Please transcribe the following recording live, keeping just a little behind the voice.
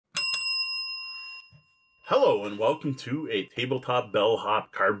Hello and welcome to a Tabletop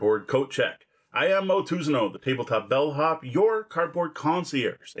Bellhop cardboard coat check. I am Mo Tuzano, the Tabletop Bellhop, your cardboard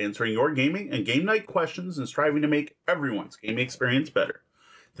concierge, answering your gaming and game night questions and striving to make everyone's gaming experience better.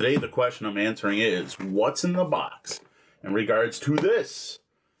 Today the question I'm answering is, what's in the box? In regards to this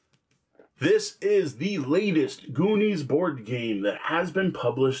is the latest Goonies board game that has been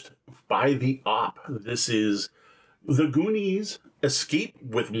published by the Op. This is the Goonies Escape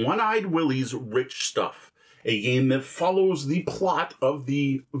with One-Eyed Willy's Rich Stuff, a game that follows the plot of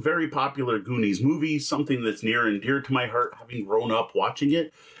the very popular Goonies movie, something that's near and dear to my heart, having grown up watching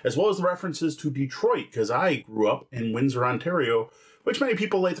it, as well as the references to Detroit, because I grew up in Windsor, Ontario, which many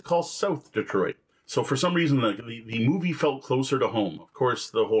people like to call South Detroit. So for some reason, the movie felt closer to home. Of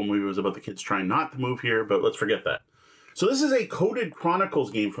course, the whole movie was about the kids trying not to move here, but let's forget that. So this is a Coded Chronicles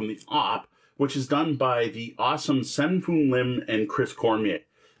game from the Op, which is done by the awesome Sen-Foon Lim and Chris Cormier.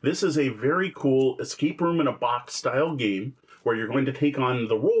 This is a very cool escape room in a box style game where you're going to take on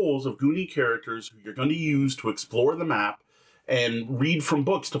the roles of Goonie characters who you're going to use to explore the map and read from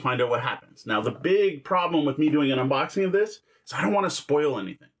books to find out what happens. Now, the big problem with me doing an unboxing of this is I don't want to spoil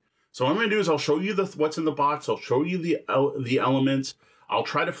anything. So what I'm going to do is I'll show you what's in the box. I'll show you the elements. I'll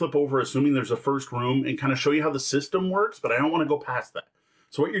try to flip over, assuming there's a first room, and kind of show you how the system works, but I don't want to go past that.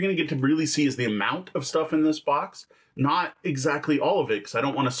 So what you're going to get to really see is the amount of stuff in this box, not exactly all of it, because I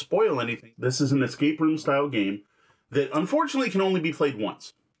don't want to spoil anything. This is an escape room style game that unfortunately can only be played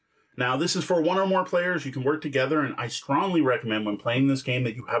once. Now, this is for one or more players. You can work together, and I strongly recommend when playing this game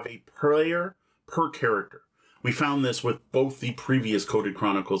that you have a player per character. We found this with both the previous Coded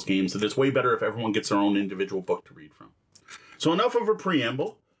Chronicles games, that it's way better if everyone gets their own individual book to read from. So enough of a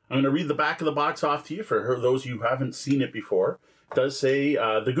preamble. I'm going to read the back of the box off to you for those of you who haven't seen it before. It does say,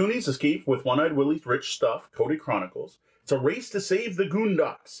 the Goonies Escape with One-Eyed Willy's Rich Stuff, Coded Chronicles. It's a race to save the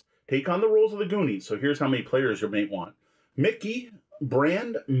Goondocks. Take on the roles of the Goonies. So here's how many players you may want. Mickey,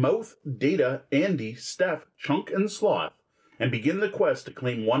 Brand, Mouth, Data, Andy, Stef, Chunk, and Sloth. And begin the quest to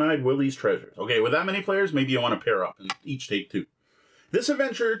claim One-Eyed Willy's treasures. Okay, with that many players, maybe you want to pair up and each take two. This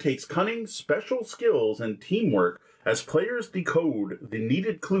adventure takes cunning, special skills, and teamwork as players decode the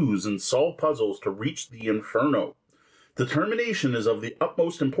needed clues and solve puzzles to reach the Inferno. Determination is of the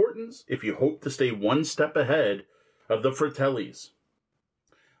utmost importance if you hope to stay one step ahead of the Fratellis.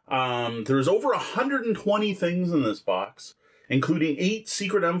 There's over 120 things in this box, including 8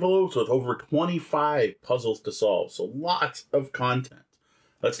 secret envelopes with over 25 puzzles to solve. So lots of content.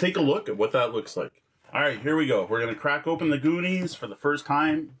 Let's take a look at what that looks like. All right, here we go. We're going to crack open the Goonies for the first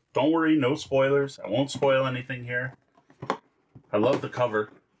time. Don't worry, no spoilers. I won't spoil anything here. I love the cover.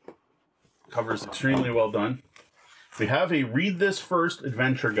 The cover is extremely well done. We have a Read This First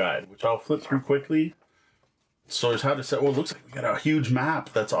adventure guide, which I'll flip through quickly. So there's how to set. Well, it looks like we got a huge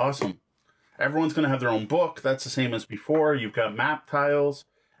map. That's awesome. Everyone's going to have their own book. That's the same as before. You've got map tiles,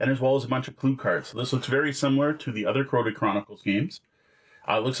 and as well as a bunch of clue cards. So this looks very similar to the other Coded Chronicles games.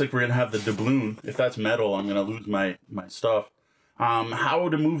 It looks like we're going to have the doubloon. If that's metal, I'm going to lose my stuff. How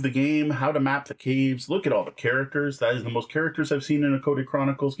to move the game, how to map the caves. Look at all the characters. That is the most characters I've seen in a Coded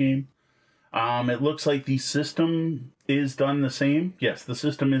Chronicles game. It looks like the system is done the same. Yes, the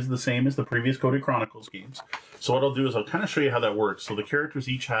system is the same as the previous Coded Chronicles games. So what I'll do is I'll kind of show you how that works. So the characters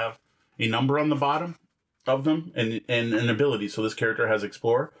each have a number on the bottom of them and an ability. So this character has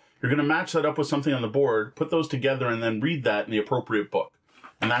Explore. You're going to match that up with something on the board, put those together, and then read that in the appropriate book.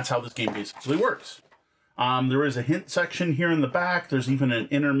 And that's how this game basically works. There is a hint section here in the back. There's even an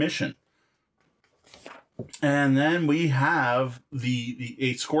intermission. And then we have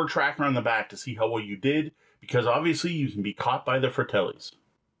a score tracker on the back to see how well you did, because obviously you can be caught by the Fratellis.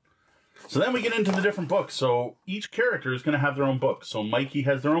 So then we get into the different books. So each character is going to have their own book. So Mikey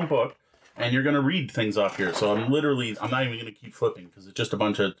has their own book, and you're going to read things off here. So I'm not even going to keep flipping because it's just a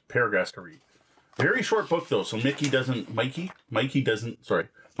bunch of paragraphs to read. Very short book though. So Mikey doesn't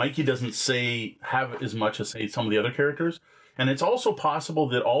say have as much as say some of the other characters. And it's also possible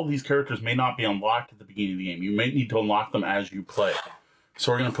that all these characters may not be unlocked at the beginning of the game. You may need to unlock them as you play.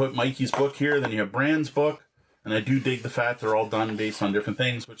 So we're going to put Mikey's book here. Then you have Brand's book. And I do dig the fact they're all done based on different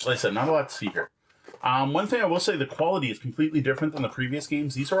things, which, like I said, not a lot to see here. One thing I will say, the quality is completely different than the previous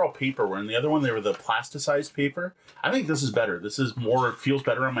games. These are all paper, where in the other one, they were the plasticized paper. I think this is better. This is more, it feels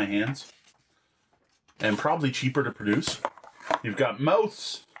better on my hands. And probably cheaper to produce. You've got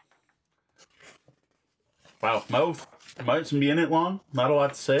Mouths. Wow, Mouth might be in it long. Not a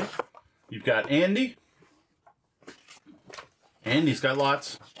lot to say. You've got Andy. Andy's got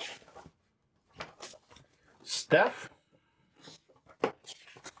lots. Stef.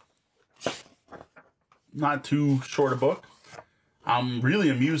 Not too short a book. I'm really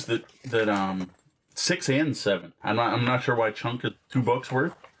amused that 6 and 7. I'm not sure why Chunk is 2 books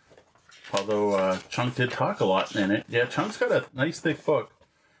worth. Although Chunk did talk a lot in it. Yeah, Chunk's got a nice thick book.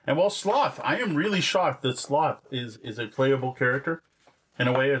 And while Sloth, I am really shocked that Sloth is a playable character. In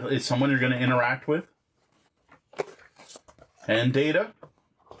a way, it's someone you're going to interact with. And Data.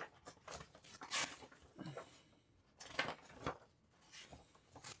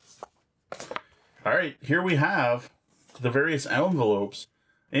 All right, here we have the various envelopes.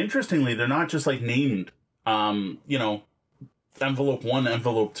 Interestingly, they're not just like named, you know, envelope 1,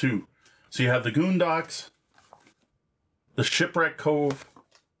 envelope 2. So you have the Goondocks, the Shipwreck Cove,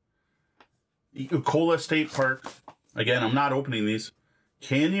 the Ucola State Park. Again, I'm not opening these.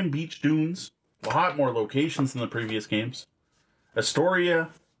 Canyon Beach Dunes, a lot more locations than the previous games. Astoria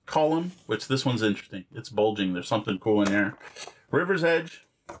Column, which this one's interesting. It's bulging. There's something cool in there. River's Edge,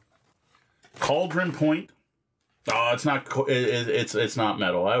 Cauldron Point. Oh, it's not. It's not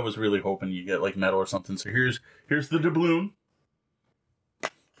metal. I was really hoping you get like metal or something. So here's the doubloon.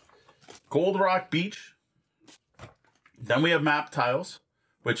 Gold Rock Beach. Then we have map tiles,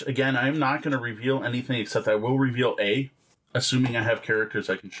 which again I'm not going to reveal anything except I will reveal A, assuming I have characters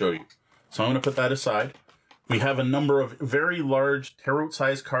I can show you. So I'm going to put that aside. We have a number of very large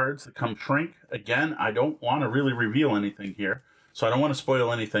tarot-sized cards that come shrink. Again, I don't want to really reveal anything here, so I don't want to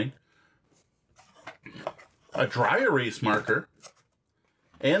spoil anything. A dry erase marker,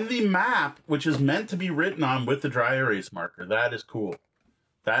 and the map, which is meant to be written on with the dry erase marker. That is cool.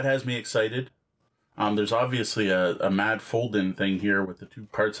 That has me excited. There's obviously a mad fold-in thing here with the 2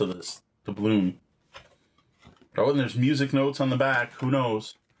 parts of this doubloon. Oh, and there's music notes on the back. Who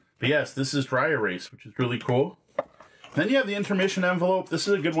knows? But yes, this is dry erase, which is really cool. Then you have the intermission envelope. This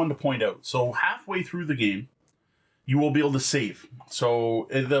is a good one to point out. So halfway through the game, you will be able to save. So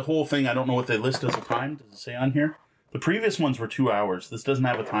the whole thing, I don't know what they list as a time. Does it say on here? The previous ones were 2 hours. This doesn't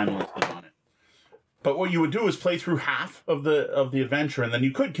have a time listed on it. But what you would do is play through half of the adventure, and then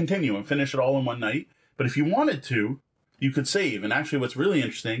you could continue and finish it all in one night. But if you wanted to, you could save. And actually what's really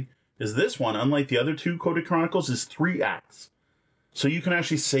interesting is this one, unlike the other 2 Coded Chronicles, is 3 acts. So you can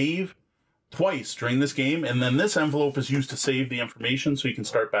actually save twice during this game, and then this envelope is used to save the information so you can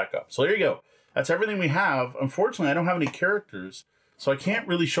start back up. So there you go. That's everything we have. Unfortunately, I don't have any characters, so I can't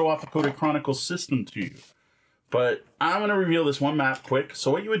really show off the Coded Chronicles system to you. But I'm going to reveal this one map quick.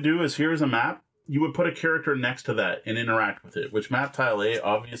 So what you would do is, here's a map. You would put a character next to that and interact with it, which map tile A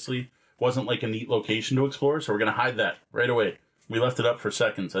obviously wasn't like a neat location to explore, so we're going to hide that right away. We left it up for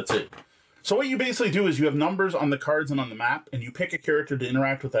seconds. That's it. So what you basically do is you have numbers on the cards and on the map, and you pick a character to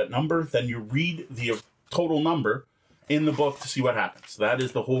interact with that number, then you read the total number in the book to see what happens. That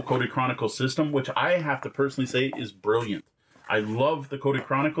is the whole Coded Chronicles system, which I have to personally say is brilliant. I love the Coded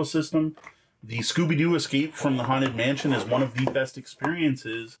Chronicles system. The Scooby-Doo Escape from the Haunted Mansion is one of the best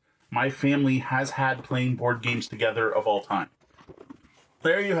experiences my family has had playing board games together of all time.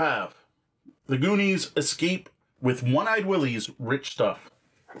 There you have the Goonies Escape with One-Eyed Willy's Rich Stuff.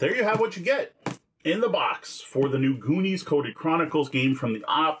 There you have what you get in the box for the new Goonies Coded Chronicles game from the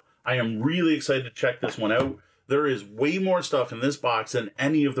Op. I am really excited to check this one out. There is way more stuff in this box than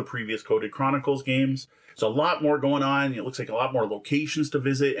any of the previous Coded Chronicles games. There's a lot more going on. It looks like a lot more locations to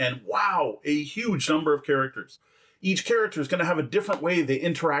visit. And wow, a huge number of characters. Each character is going to have a different way they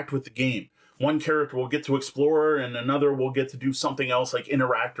interact with the game. One character will get to explore, and another will get to do something else like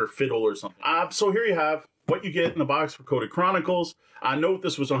interact or fiddle or something. So here you have what you get in the box for Coded Chronicles. Note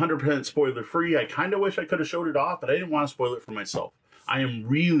this was 100% spoiler-free. I kind of wish I could have showed it off, but I didn't want to spoil it for myself. I am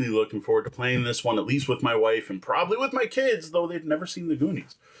really looking forward to playing this one, at least with my wife and probably with my kids, though they've never seen the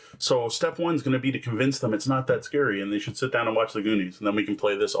Goonies. So step 1 is going to be to convince them it's not that scary and they should sit down and watch the Goonies, and then we can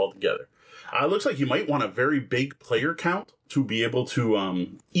play this all together. It looks like you might want a very big player count to be able to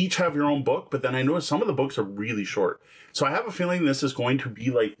each have your own book, but then I noticed some of the books are really short. So I have a feeling this is going to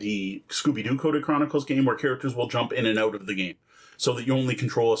be like the Scooby-Doo Coded Chronicles game where characters will jump in and out of the game so that you only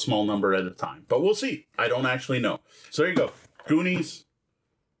control a small number at a time. But we'll see. I don't actually know. So there you go. Goonies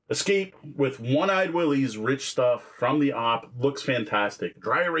Escape with One-Eyed Willy's Rich Stuff from the Op. Looks fantastic.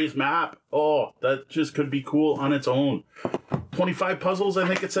 Dry erase map. Oh, that just could be cool on its own. 25 puzzles, I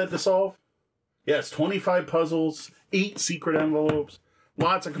think it said, to solve. Yes, 25 puzzles, 8 secret envelopes,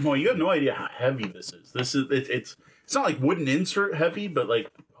 lots of components. You have no idea how heavy this is. It's not like wooden insert heavy, but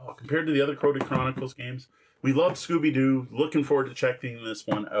like compared to the other Coded Chronicles games. We love Scooby-Doo. Looking forward to checking this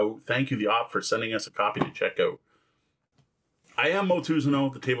one out. Thank you, the Op, for sending us a copy to check out. I am Mo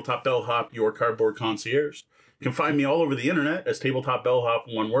Tuzano, the Tabletop Bellhop, your cardboard concierge. You can find me all over the internet as Tabletop Bellhop,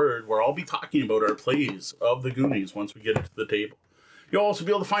 one word, where I'll be talking about our plays of the Goonies once we get it to the table. You'll also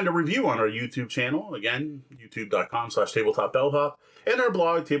be able to find a review on our YouTube channel, again, youtube.com/tabletopbellhop, and our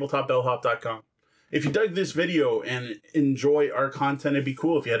blog, tabletopbellhop.com. If you dug this video and enjoy our content, it'd be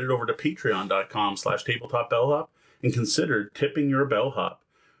cool if you headed over to patreon.com/tabletopbellhop and consider tipping your bellhop.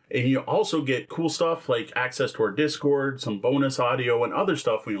 And you also get cool stuff like access to our Discord, some bonus audio, and other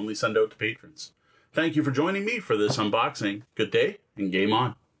stuff we only send out to patrons. Thank you for joining me for this unboxing. Good day and game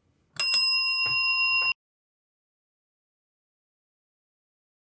on.